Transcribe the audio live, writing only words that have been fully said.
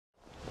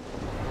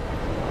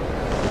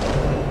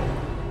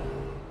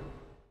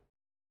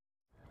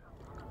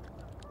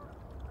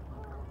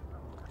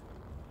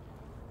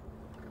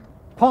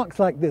Parks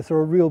like this are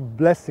a real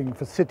blessing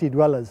for city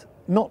dwellers,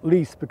 not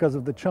least because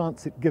of the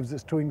chance it gives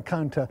us to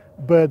encounter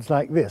birds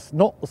like this,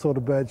 not the sort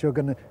of birds you're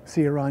going to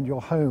see around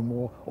your home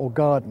or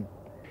garden.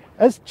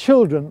 As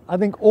children, I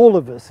think all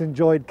of us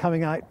enjoyed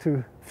coming out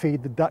to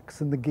feed the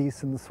ducks and the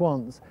geese and the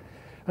swans.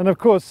 And of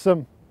course,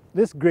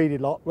 this greedy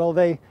lot, well,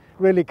 they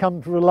really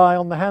come to rely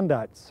on the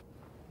handouts,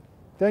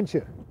 don't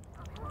you?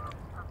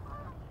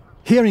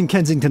 Here in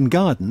Kensington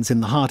Gardens, in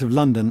the heart of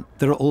London,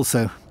 there are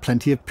also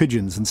plenty of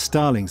pigeons and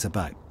starlings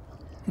about.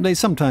 They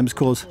sometimes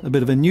cause a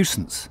bit of a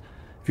nuisance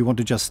if you want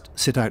to just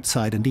sit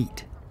outside and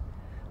eat.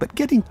 But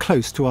getting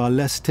close to our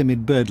less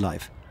timid bird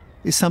life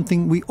is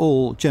something we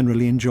all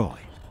generally enjoy.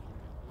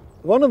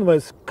 One of the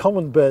most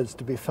common birds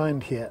to be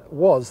found here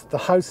was the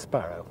house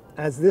sparrow,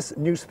 as this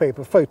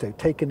newspaper photo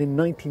taken in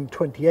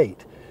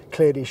 1928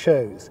 clearly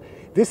shows.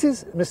 This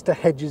is Mr.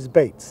 Hedges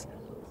Bates,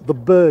 the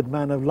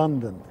birdman of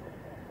London,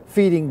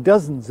 feeding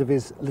dozens of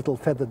his little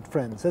feathered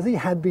friends, as he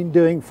had been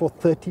doing for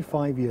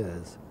 35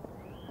 years.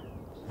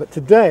 But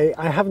today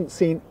I haven't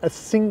seen a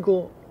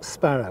single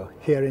sparrow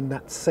here in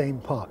that same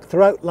park.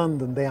 Throughout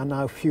London they are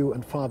now few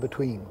and far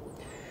between.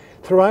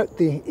 Throughout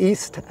the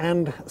east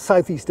and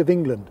southeast of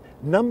England,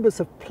 numbers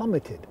have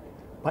plummeted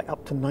by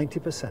up to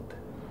 90%.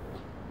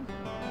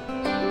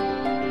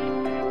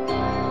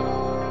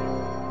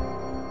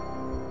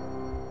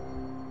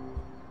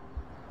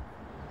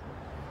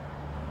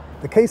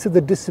 The case of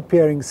the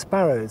disappearing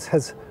sparrows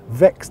has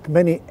vexed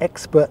many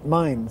expert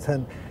minds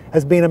and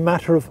has been a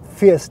matter of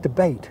fierce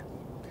debate.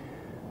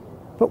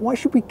 But why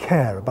should we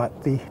care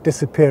about the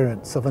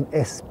disappearance of an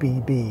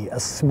SBB, a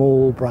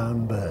small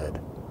brown bird?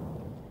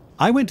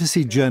 I went to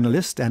see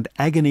journalist and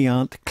agony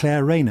aunt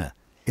Claire Rayner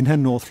in her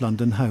North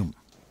London home.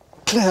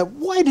 Claire,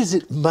 why does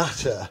it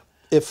matter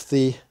if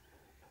the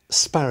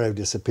sparrow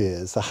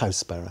disappears, the house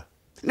sparrow?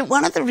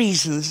 One of the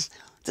reasons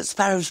that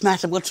sparrows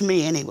matter, well, to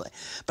me anyway,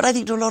 but I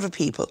think to a lot of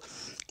people,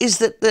 is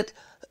that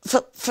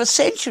for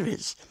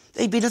centuries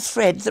they've been a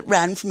thread that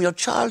ran from your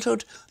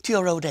childhood to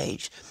your old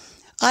age.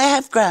 I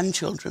have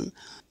grandchildren.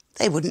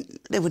 They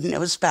wouldn't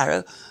know a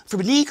sparrow from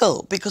an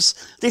eagle because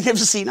they've never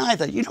seen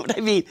either, you know what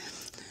I mean?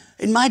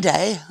 In my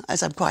day,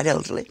 as I'm quite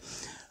elderly,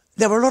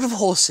 there were a lot of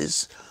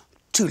horses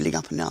tootling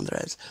up and down the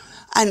roads.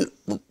 And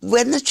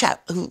when the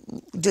chap who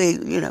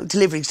doing,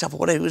 delivering stuff or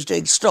whatever he was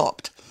doing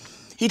stopped,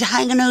 he'd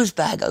hang a nose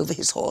bag over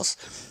his horse,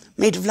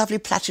 made of lovely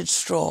plaited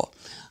straw,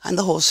 and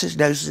the horse's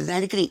nose was in there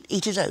and he could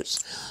eat his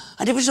oats.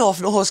 And every so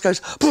often the horse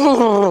goes,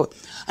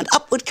 and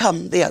up would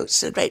come the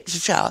oats in a great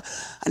shower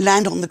and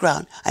land on the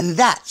ground. And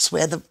that's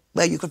where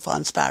you could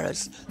find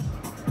sparrows.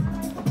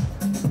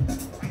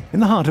 In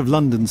the heart of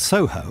London's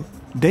Soho,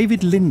 David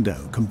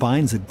Lindo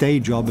combines a day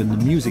job in the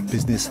music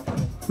business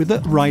with a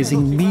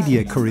rising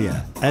media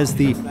career as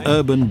the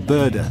urban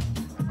birder,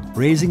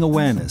 raising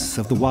awareness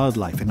of the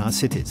wildlife in our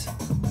cities.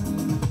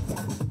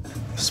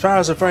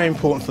 Sparrows are very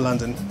important for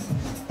London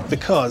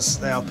because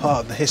they are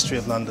part of the history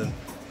of London.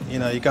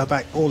 You go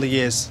back all the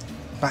years,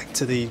 back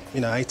to the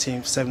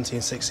 18th, 17th,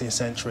 16th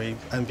century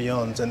and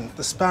beyond, and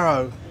the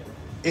sparrow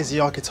is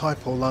the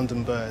archetypal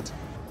London bird.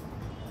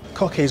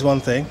 Cocky is one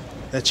thing,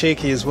 they're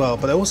cheeky as well,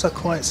 but they're also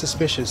quite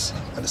suspicious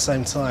at the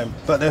same time,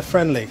 but they're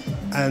friendly.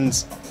 And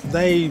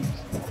they,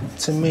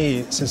 to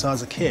me, since I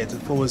was a kid,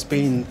 have always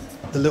been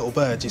the little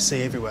birds you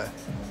see everywhere,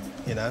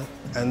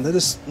 and they're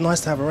just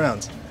nice to have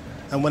around.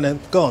 And when they're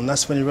gone,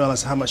 that's when you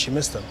realise how much you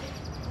miss them.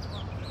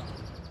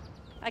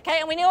 OK,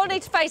 and we all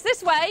need to face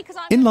this way, because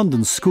In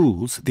London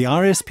schools, the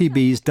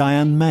RSPB's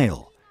Diane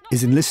Mail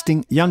is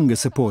enlisting younger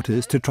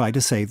supporters to try to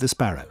save the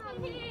sparrow.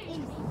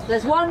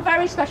 There's one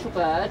very special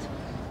bird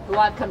who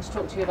I've come to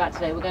talk to you about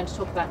today. We're going to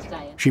talk about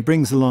today. She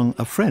brings along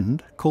a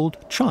friend called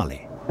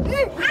Charlie.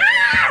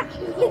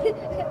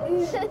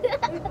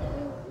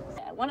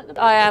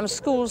 I am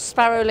school's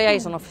sparrow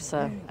liaison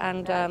officer,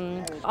 and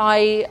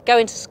I go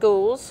into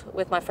schools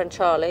with my friend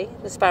Charlie,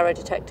 the sparrow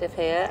detective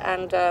here,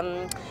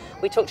 and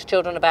we talk to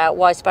children about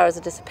why sparrows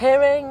are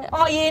disappearing.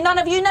 Oh, none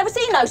of you never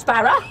seen no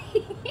sparrow?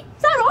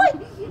 Is that right?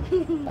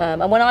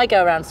 And when I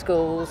go around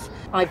schools,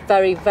 I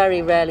very,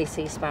 very rarely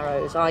see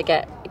sparrows. I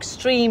get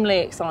extremely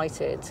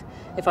excited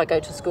if I go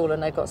to school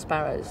and they've got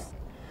sparrows.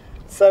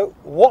 So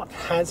what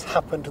has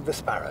happened to the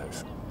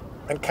sparrows,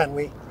 and can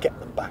we get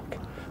them back?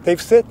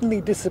 They've certainly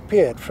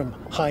disappeared from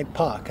Hyde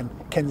Park and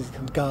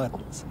Kensington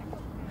Gardens.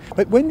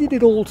 But when did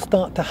it all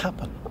start to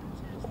happen?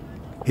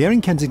 Here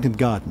in Kensington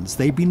Gardens,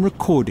 they've been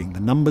recording the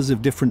numbers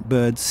of different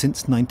birds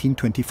since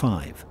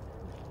 1925.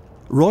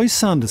 Roy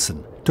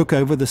Sanderson took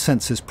over the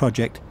census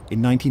project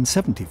in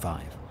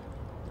 1975.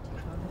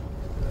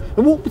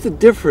 And what was the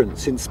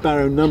difference in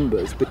sparrow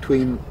numbers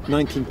between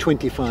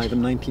 1925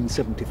 and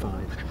 1975?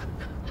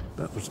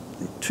 That was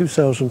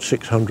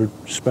 2,600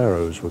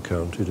 sparrows were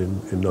counted in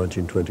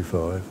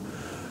 1925,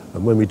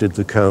 and when we did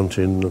the count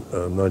in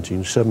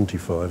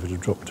 1975 it had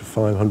dropped to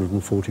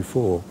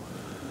 544.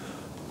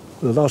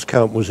 The last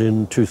count was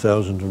in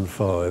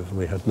 2005 and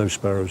we had no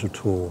sparrows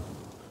at all.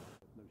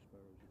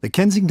 The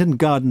Kensington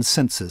Gardens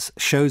census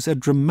shows a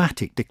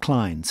dramatic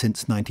decline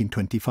since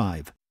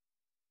 1925.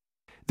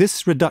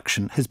 This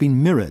reduction has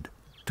been mirrored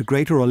to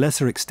greater or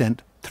lesser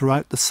extent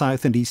throughout the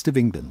south and east of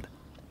England.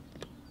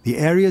 The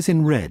areas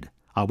in red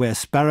are where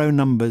sparrow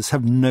numbers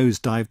have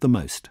nosedived the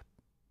most.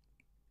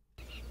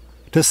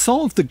 To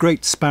solve the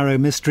great sparrow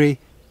mystery,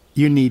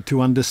 you need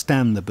to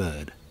understand the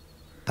bird.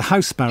 The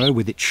house sparrow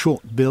with its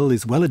short bill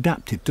is well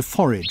adapted to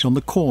forage on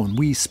the corn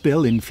we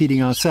spill in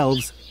feeding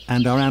ourselves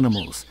and our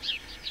animals.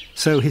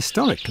 So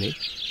historically,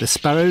 the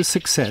sparrow's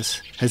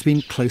success has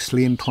been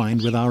closely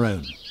entwined with our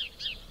own.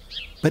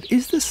 But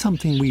is there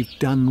something we've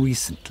done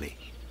recently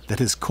that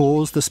has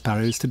caused the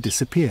sparrows to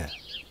disappear?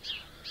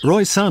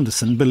 Roy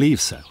Sanderson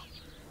believes so.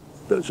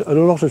 A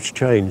lot has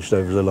changed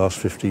over the last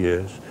 50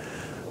 years,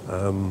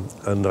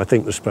 and I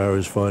think the sparrow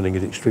is finding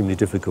it extremely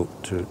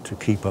difficult to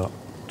keep up,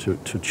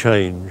 to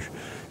change.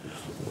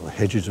 The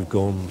hedges have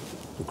gone,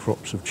 the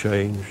crops have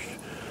changed,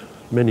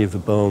 many of the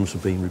barns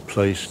have been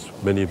replaced,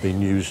 many have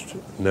been used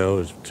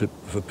now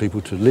for people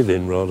to live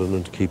in rather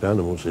than to keep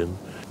animals in.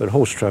 But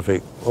horse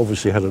traffic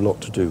obviously had a lot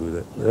to do with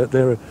it.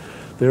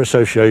 Their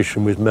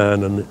association with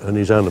man and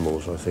his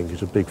animals, I think,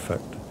 is a big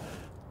factor.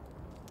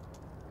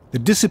 The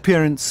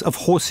disappearance of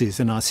horses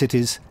in our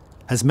cities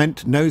has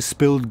meant no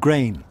spilled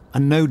grain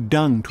and no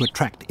dung to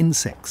attract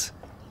insects.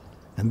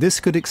 And this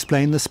could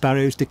explain the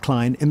sparrow's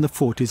decline in the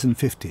 40s and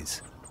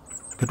 50s.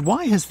 But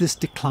why has this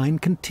decline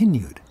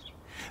continued?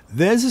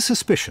 There's a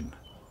suspicion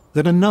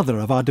that another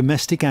of our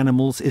domestic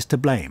animals is to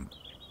blame.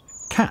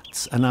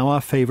 Cats are now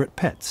our favourite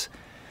pets.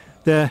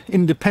 Their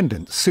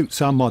independence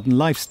suits our modern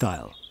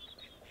lifestyle.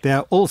 They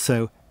are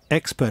also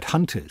expert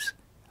hunters,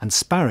 and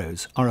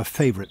sparrows are a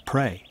favourite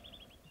prey.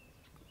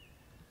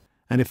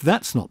 And if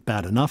that's not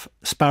bad enough,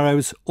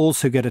 sparrows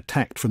also get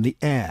attacked from the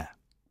air.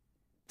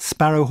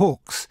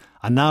 Sparrowhawks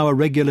are now a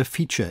regular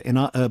feature in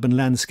our urban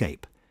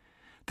landscape.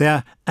 They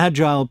are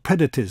agile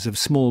predators of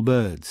small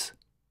birds.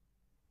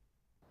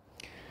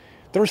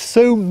 There are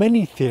so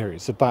many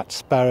theories about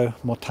sparrow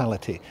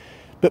mortality,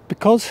 but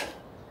because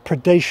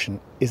predation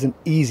is an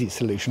easy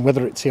solution,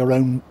 whether it's your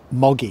own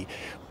moggy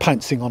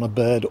pouncing on a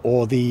bird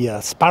or the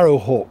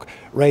sparrowhawk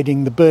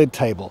raiding the bird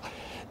table,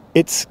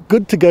 it's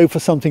good to go for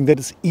something that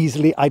is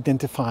easily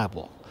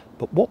identifiable.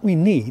 But what we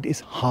need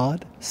is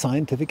hard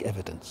scientific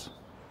evidence.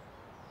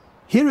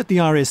 Here at the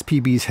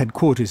RSPB's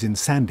headquarters in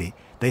Sandy,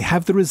 they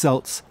have the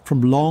results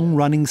from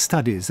long-running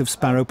studies of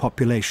sparrow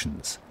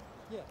populations.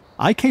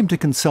 I came to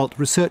consult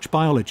research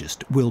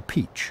biologist Will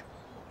Peach.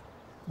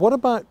 What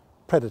about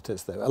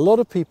predators, though? A lot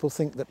of people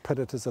think that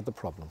predators are the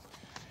problem.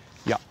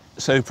 Yeah,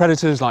 so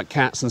predators like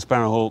cats and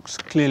sparrowhawks,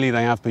 clearly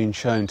they have been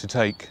shown to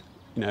take,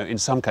 in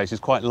some cases,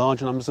 quite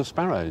large numbers of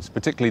sparrows,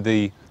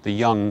 particularly the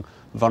young,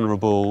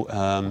 vulnerable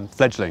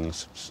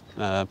fledglings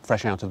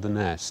fresh out of the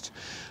nest.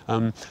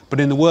 But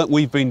in the work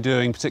we've been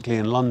doing, particularly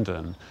in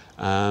London,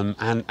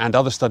 and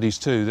other studies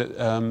too,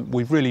 that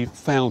we've really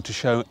failed to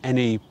show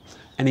any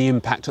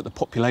impact at the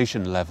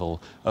population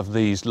level of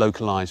these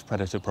localised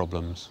predator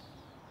problems.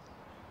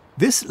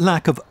 This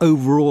lack of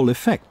overall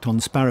effect on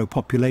sparrow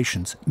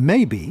populations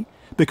may be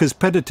because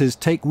predators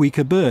take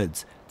weaker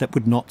birds that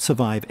would not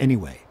survive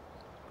anyway.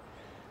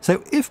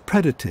 So if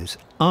predators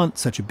aren't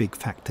such a big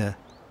factor,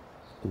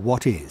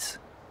 what is?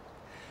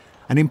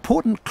 An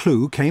important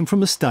clue came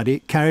from a study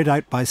carried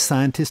out by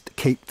scientist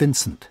Kate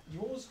Vincent.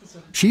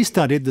 She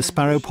studied the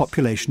sparrow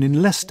population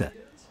in Leicester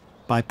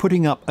by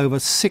putting up over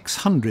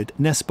 600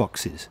 nest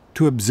boxes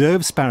to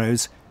observe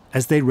sparrows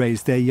as they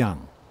raised their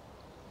young.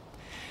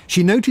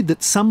 She noted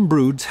that some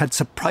broods had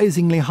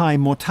surprisingly high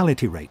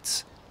mortality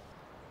rates,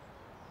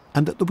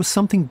 and that there was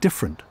something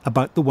different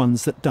about the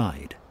ones that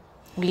died.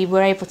 We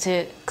were able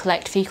to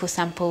collect faecal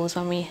samples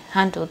when we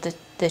handled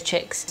the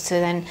chicks to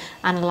then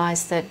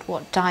analyse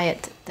what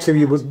diet. So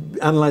you were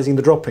analysing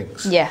the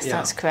droppings? Yes,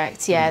 that's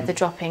correct, the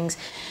droppings.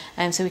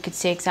 So we could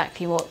see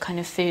exactly what kind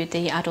of food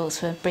the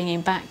adults were bringing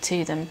back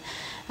to them.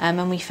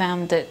 And we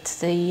found that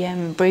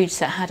the broods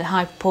that had a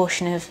high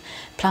proportion of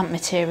plant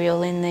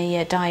material in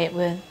the diet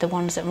were the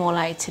ones that were more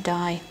likely to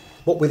die.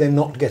 What were they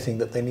not getting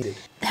that they needed?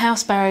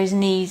 House sparrows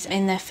need,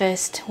 in their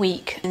first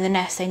week in the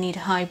nest, they need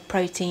high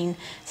protein,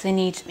 so they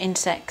need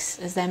insects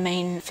as their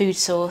main food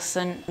source,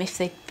 and if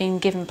they've been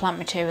given plant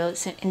material,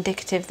 it's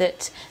indicative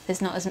that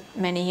there's not as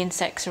many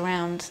insects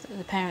around, that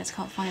the parents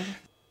can't find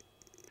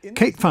them.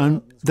 Kate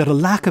found that a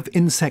lack of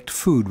insect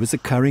food was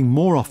occurring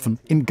more often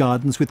in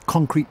gardens with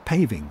concrete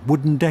paving,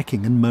 wooden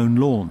decking and mown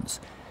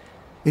lawns.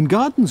 In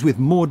gardens with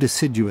more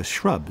deciduous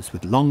shrubs,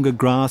 with longer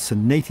grass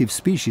and native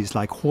species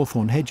like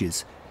hawthorn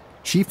hedges,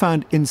 she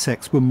found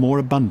insects were more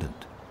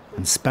abundant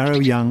and sparrow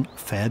young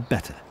fared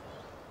better.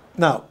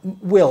 Now,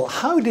 Will,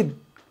 how did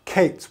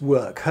Kate's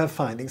work, her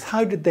findings,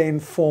 how did they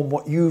inform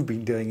what you've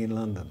been doing in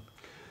London?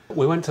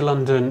 We went to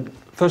London,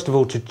 first of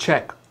all, to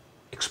check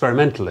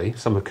experimentally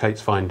some of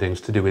Kate's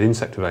findings to do with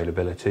insect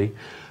availability,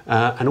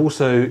 and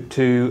also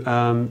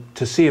to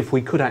see if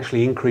we could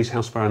actually increase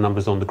house sparrow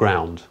numbers on the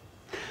ground.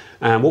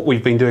 And what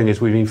we've been doing is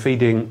we've been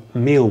feeding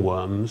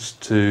mealworms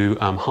to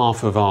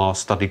half of our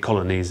studied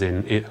colonies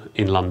in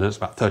London. It's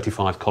about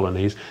 35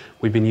 colonies.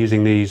 We've been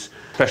using these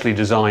specially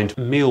designed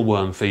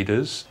mealworm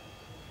feeders,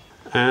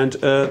 and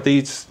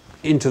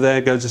into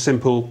there goes a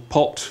simple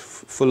pot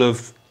full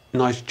of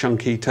nice,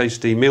 chunky,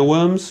 tasty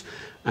mealworms,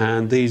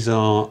 and these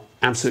are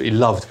absolutely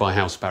loved by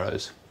house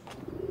sparrows.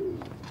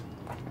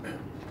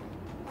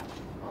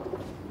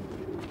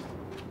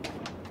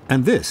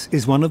 And this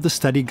is one of the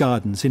study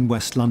gardens in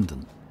West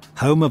London,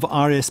 home of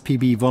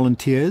RSPB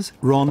volunteers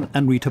Ron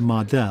and Rita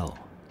Mardell.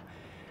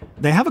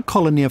 They have a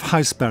colony of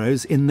house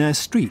sparrows in their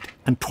street,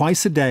 and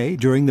twice a day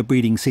during the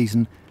breeding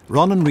season,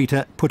 Ron and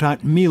Rita put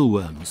out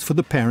mealworms for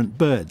the parent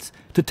birds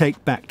to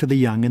take back to the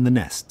young in the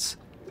nests.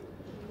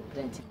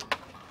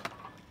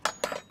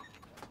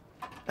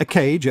 A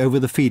cage over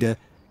the feeder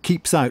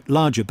keeps out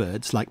larger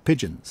birds like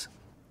pigeons.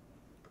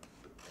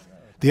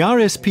 The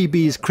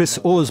RSPB's Chris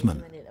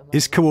Orsman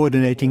is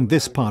coordinating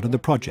this part of the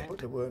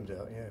project.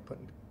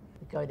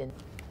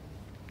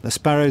 The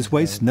sparrows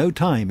waste no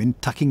time in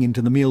tucking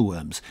into the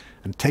mealworms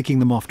and taking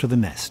them off to the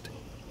nest.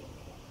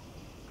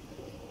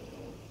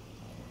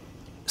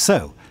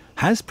 So,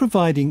 has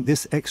providing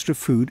this extra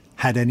food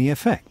had any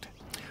effect?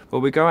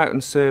 Well, we go out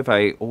and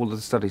survey all of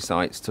the study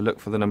sites to look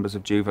for the numbers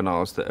of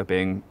juveniles that are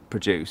being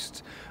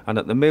produced, and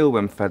at the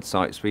mealworm-fed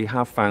sites we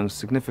have found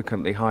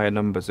significantly higher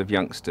numbers of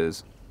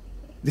youngsters.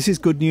 This is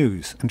good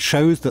news and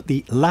shows that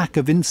the lack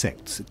of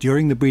insects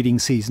during the breeding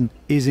season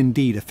is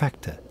indeed a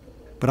factor.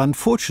 But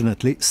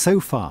unfortunately, so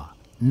far,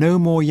 no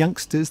more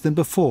youngsters than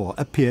before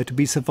appear to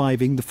be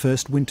surviving the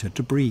first winter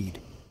to breed.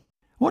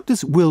 What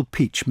does Will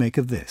Peach make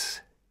of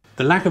this?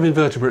 The lack of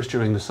invertebrates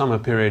during the summer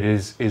period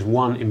is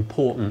one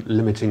important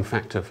limiting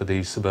factor for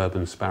these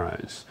suburban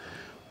sparrows.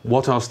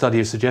 What our study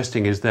is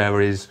suggesting is there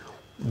is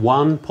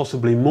one,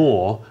 possibly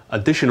more,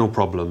 additional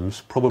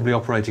problems probably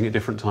operating at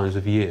different times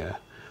of year.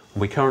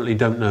 We currently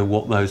don't know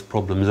what those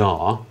problems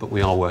are, but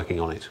we are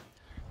working on it.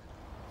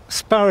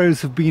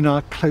 Sparrows have been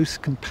our close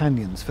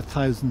companions for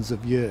thousands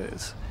of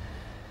years,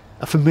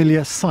 a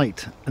familiar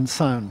sight and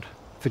sound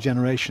for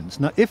generations.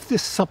 Now, if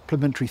this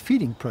supplementary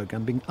feeding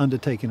programme being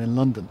undertaken in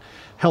London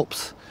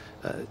helps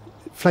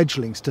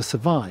fledglings to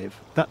survive,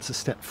 that's a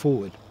step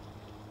forward.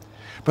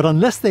 But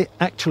unless they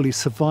actually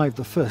survive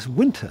the first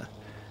winter,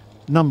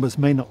 numbers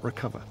may not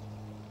recover.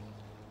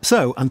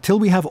 So, until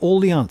we have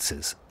all the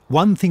answers,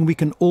 one thing we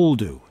can all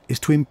do is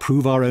to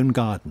improve our own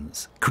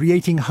gardens,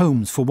 creating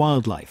homes for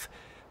wildlife,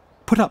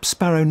 put up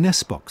sparrow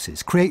nest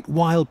boxes, create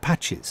wild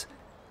patches,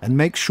 and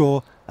make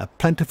sure a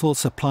plentiful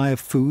supply of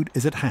food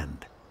is at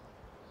hand.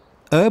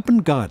 Urban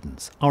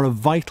gardens are a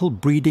vital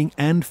breeding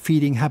and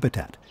feeding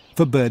habitat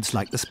for birds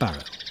like the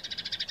sparrow.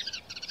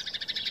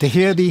 To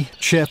hear the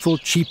cheerful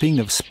cheeping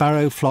of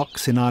sparrow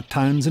flocks in our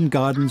towns and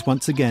gardens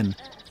once again,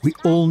 we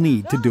all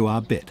need to do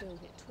our bit.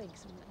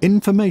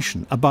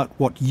 Information about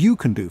what you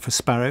can do for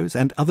sparrows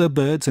and other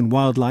birds and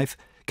wildlife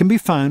can be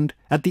found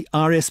at the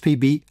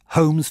RSPB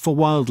Homes for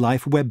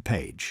Wildlife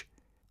webpage,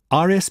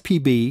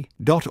 rspb.org.uk/HFW.